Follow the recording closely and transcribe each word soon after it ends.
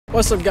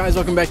What's up guys,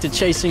 welcome back to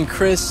Chasing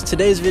Chris.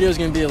 Today's video is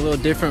going to be a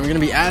little different. We're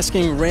going to be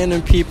asking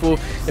random people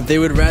if they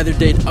would rather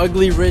date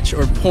ugly rich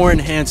or poor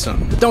and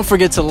handsome. Don't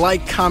forget to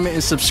like, comment,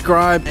 and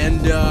subscribe,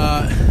 and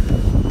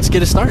let's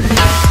get it started.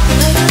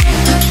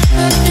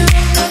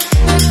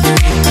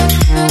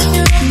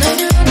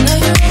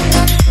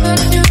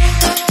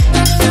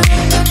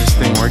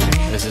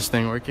 Is this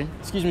thing working?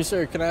 Excuse me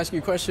sir, can I ask you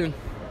a question?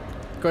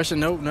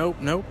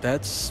 Nope.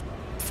 That's,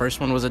 first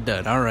one was a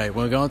dud. Alright,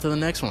 we'll go on to the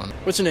next one.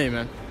 What's your name,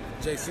 man?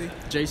 JC.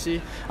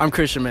 JC? I'm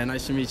Christian, man.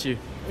 Nice to meet you.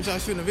 What y'all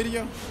shooting a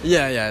video?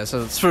 Yeah.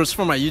 So it's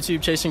for my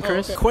YouTube, Chasing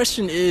Chris. Okay.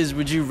 Question is,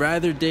 would you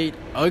rather date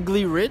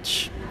ugly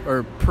rich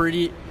or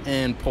pretty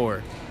and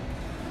poor?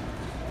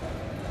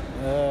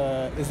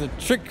 Is it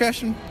a trick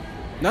question?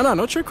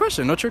 No trick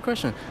question. No trick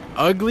question.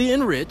 Ugly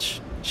and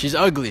rich. She's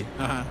ugly.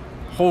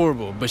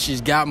 Horrible, but she's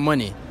got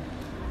money.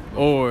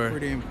 Or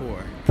pretty and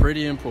poor.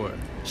 Pretty and poor.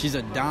 She's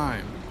a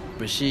dime,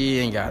 but she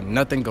ain't got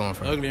nothing going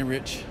for her. Ugly and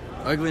rich.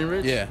 Ugly and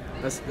rich? Yeah.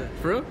 That's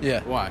for real?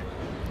 Yeah. Why?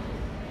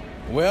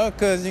 Well,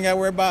 cause you ain't gotta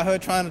worry about her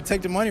trying to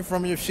take the money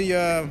from you if you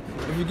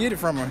get it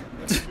from her.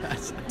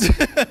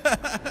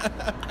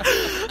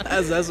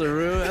 that's a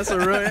real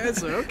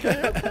answer.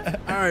 Okay.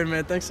 All right,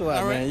 man. Thanks a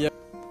lot, man. Yeah.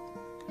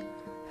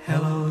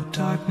 Hello,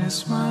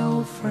 darkness, my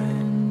old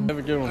friend. Have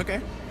a good one.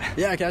 Okay.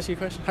 Yeah, I can ask you a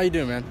question. How you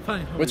doing, man?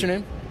 Fine. What's your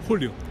name?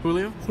 Julio.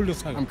 Julio? Julio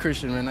Saga. I'm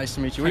Christian, man. Nice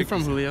to meet you. Where you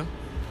from, Julio?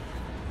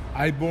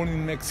 I born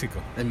in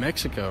Mexico. In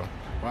Mexico.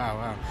 Wow.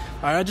 All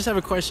right, I just have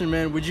a question,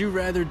 man. Would you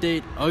rather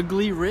date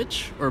ugly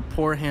rich or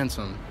poor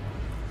handsome?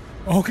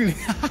 Ugly.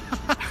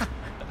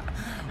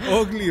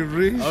 Ugly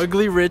rich.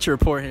 Ugly rich or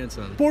poor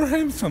handsome? Poor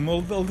handsome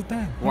all the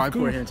time. Why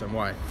poor handsome?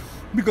 Why?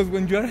 Because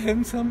when you are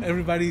handsome,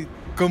 everybody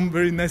come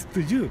very nice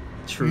to you.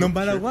 True. No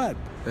matter what.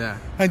 Yeah.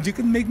 And you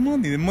can make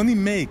money. The money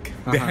make.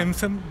 The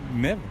handsome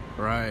never.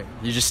 Right.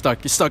 You're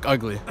stuck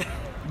ugly.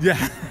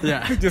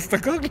 Yeah. Just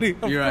stuck ugly.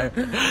 You're right.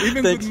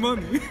 Even with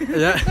money.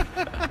 Yeah.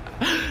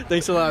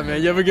 Thanks a lot, man.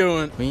 You have a good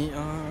one. We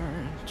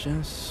are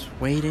just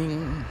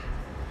waiting.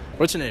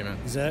 What's your name,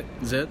 man? Zed.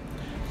 Zed?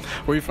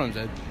 Where you from,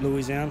 Zed?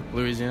 Louisiana.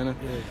 Louisiana?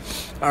 Yeah.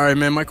 All right,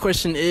 man. My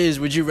question is,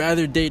 would you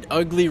rather date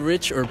ugly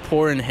rich or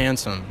poor and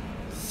handsome?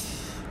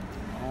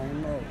 I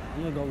don't know.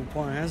 I'm gonna go with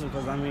poor and handsome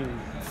because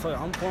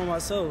I'm poor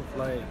myself.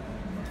 Like,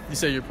 You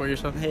say you're poor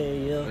yourself?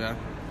 hey, Yeah.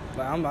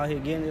 Like I'm out here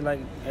getting it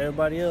like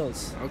everybody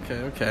else.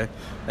 Okay.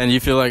 And you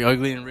feel like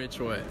ugly and rich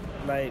what?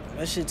 Like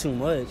that shit too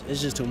much. It's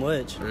just too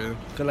much. Really?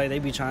 Cause like they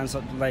be trying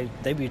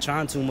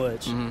too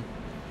much.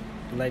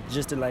 Mm-hmm. Like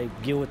just to like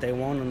get what they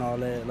want and all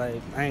that.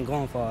 Like I ain't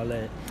going for all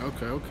that.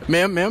 Okay.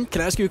 Ma'am, can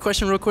I ask you a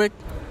question real quick?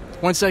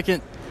 1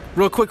 second.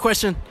 Real quick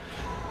question.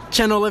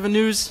 Channel 11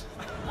 News.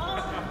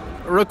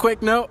 Real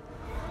quick, no?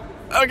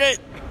 Okay.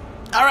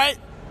 All right.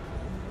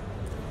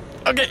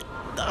 Okay.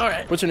 All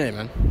right. What's your name,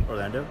 man?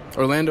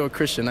 Orlando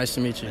Christian. Nice to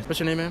meet you. What's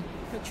your name, man?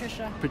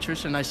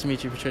 Patricia. Nice to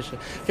meet you, Patricia.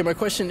 Okay, my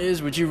question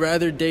is, would you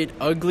rather date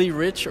ugly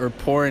rich or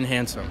poor and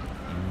handsome?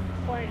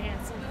 Poor and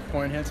handsome.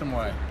 Poor and handsome,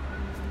 why?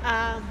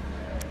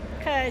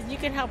 Because you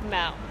can help them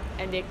out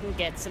and they can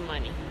get some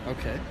money.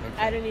 Okay.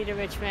 I don't need a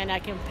rich man. I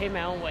can pay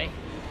my own way.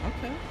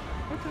 Okay.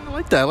 I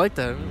like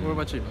that. What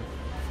about you, man?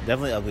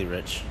 Definitely ugly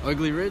rich.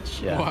 Ugly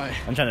rich? Yeah. Why?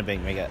 I'm trying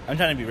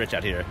to be rich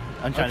out here.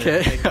 I'm trying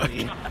Okay. to make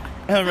money.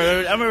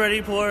 I'm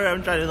already poor.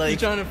 I'm trying to You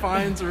trying to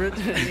find some rich?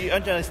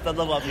 I'm trying to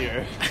level up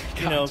here.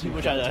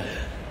 People try to.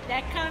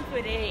 That comes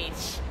with age.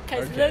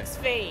 Because Okay. looks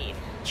fade.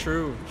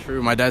 True.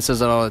 My dad says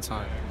that all the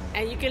time.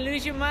 And you can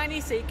lose your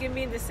money, so you can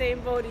be in the same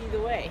boat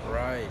either way.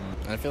 Right.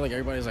 I feel like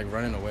everybody's like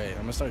running away.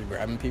 I'm gonna start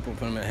grabbing people and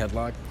putting them in a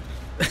headlock.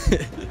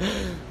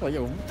 Like,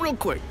 yo, real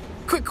quick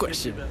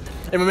question.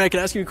 Hey, my man, can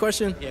I ask you a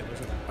question? Yeah, for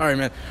sure. All right,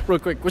 man. Real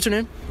quick. What's your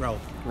name?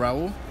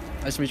 Raul.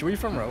 Nice to meet you. Where you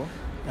from, Raul?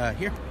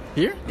 Here.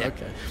 Here? Yeah.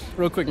 Okay.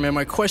 Real quick, man.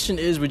 My question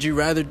is, would you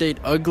rather date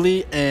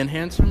ugly and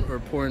handsome or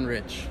poor and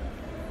rich?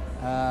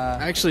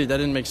 Actually, that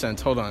didn't make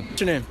sense. Hold on.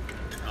 What's your name?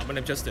 My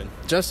name's Justin.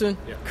 Justin?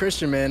 Yeah.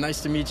 Christian, man.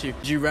 Nice to meet you.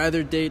 Would you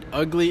rather date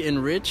ugly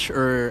and rich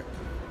or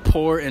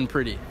poor and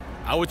pretty?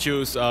 I would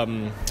choose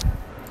Pretty.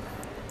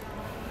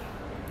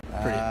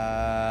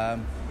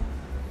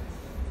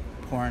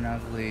 Poor and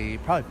ugly.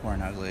 Probably poor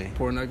and ugly.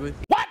 Poor and ugly?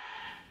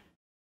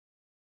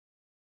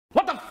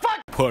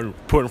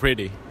 poor and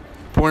pretty.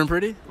 Poor and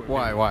pretty?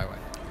 Why?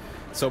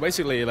 So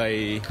basically,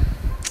 like,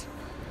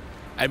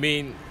 I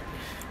mean,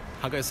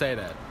 how can I say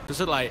that?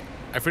 Just like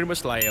I pretty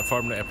much like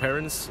from the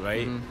parents,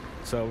 right?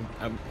 So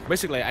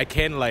basically, I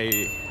can like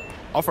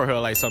offer her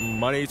like some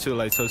money to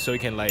like so you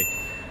can like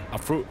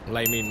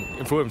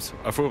improve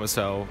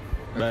myself.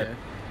 But Okay.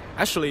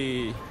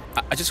 actually,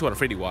 I just want a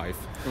pretty wife.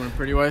 You want a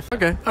pretty wife?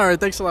 Okay. All right.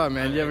 Thanks a lot,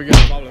 man. You have a good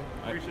one.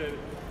 Appreciate it.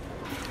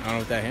 I don't know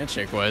what that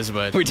handshake was,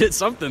 but we did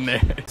something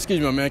there.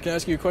 Excuse me, man. Can I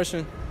ask you a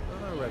question?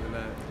 I'd rather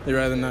not. You'd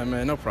rather not,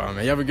 man. No problem,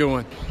 man. You have a good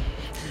one.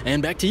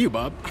 And back to you,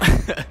 Bob.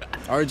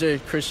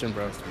 RJ Christian,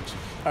 bro.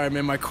 All right,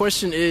 man. My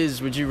question is,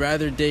 would you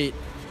rather date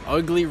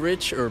ugly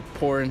rich or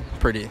poor and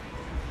pretty?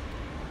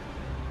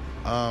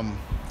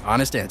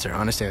 Honest answer.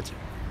 I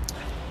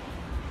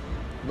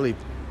believe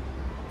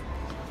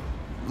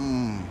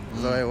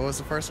So wait, what was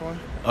the first one?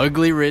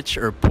 Ugly, rich,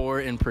 or poor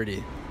and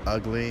pretty?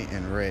 Ugly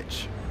and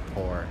rich,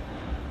 poor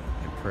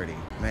and pretty.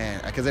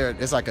 Man, because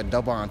it's like a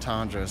double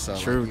entendre. So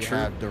True, like you true.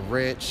 have the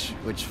rich,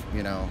 which,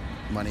 you know,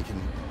 money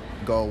can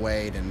go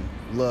away, then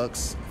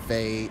looks,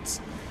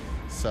 fades.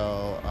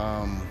 So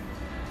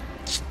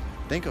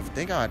think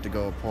I have to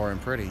go poor and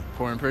pretty.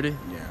 Poor and pretty?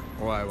 Yeah.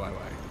 Why?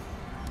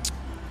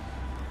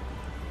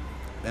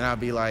 Then I'll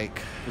be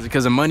like, Is it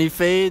because of money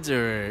fades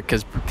or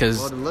because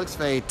well, the looks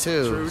fade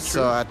too. True.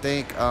 So I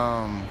think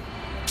I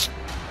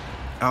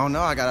don't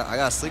know. I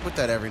gotta sleep with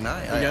that every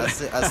night. I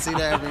see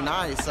that every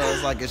night. So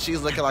it's like if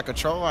she's looking like a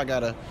troll, I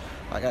gotta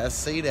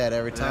see that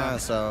every time.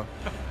 So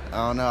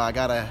I don't know. I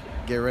gotta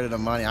get rid of the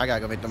money. I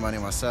gotta go make the money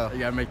myself. you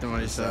gotta make the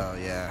money? So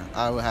yeah,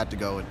 I would have to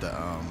go with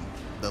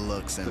the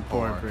looks and the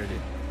poor and pretty.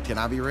 Can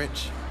I be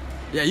rich?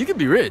 Yeah, you could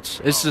be rich.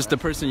 It's just the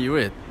person you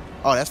with.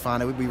 Oh, that's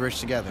fine. We'd be rich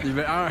together.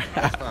 All right.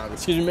 That's fine.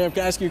 Excuse me, ma'am.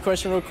 Can I ask you a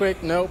question real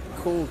quick? Nope.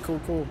 Cool.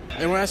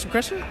 Anyone ask you a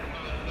question?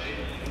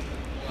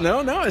 No.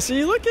 I see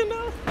you looking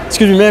now.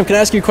 Excuse me, ma'am. Can I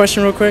ask you a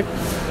question real quick?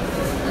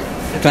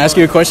 Can I ask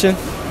you a question?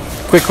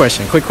 Quick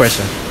question.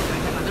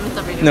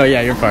 No,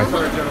 yeah, you're fine.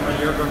 Sorry, gentlemen,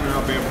 you're going to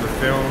not be able to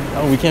film.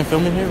 Oh, we can't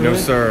film in here? No, Really?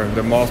 sir.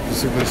 The mall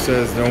specifically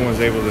says no one's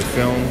able to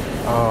film.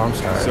 Oh, I'm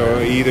sorry. So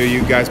either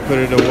you guys put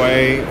it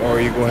away or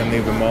you go ahead and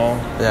leave the mall.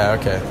 Yeah,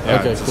 okay. Yeah,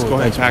 Okay, just cool. go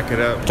ahead and Thanks. pack it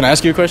up. Can I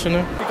ask you a question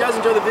now? If you guys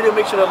enjoyed the video,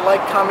 make sure to like,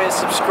 comment,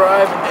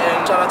 subscribe,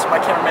 and shout out to my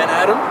cameraman,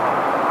 Adam.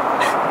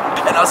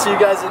 And I'll see you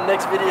guys in the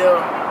next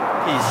video.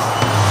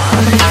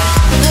 Peace.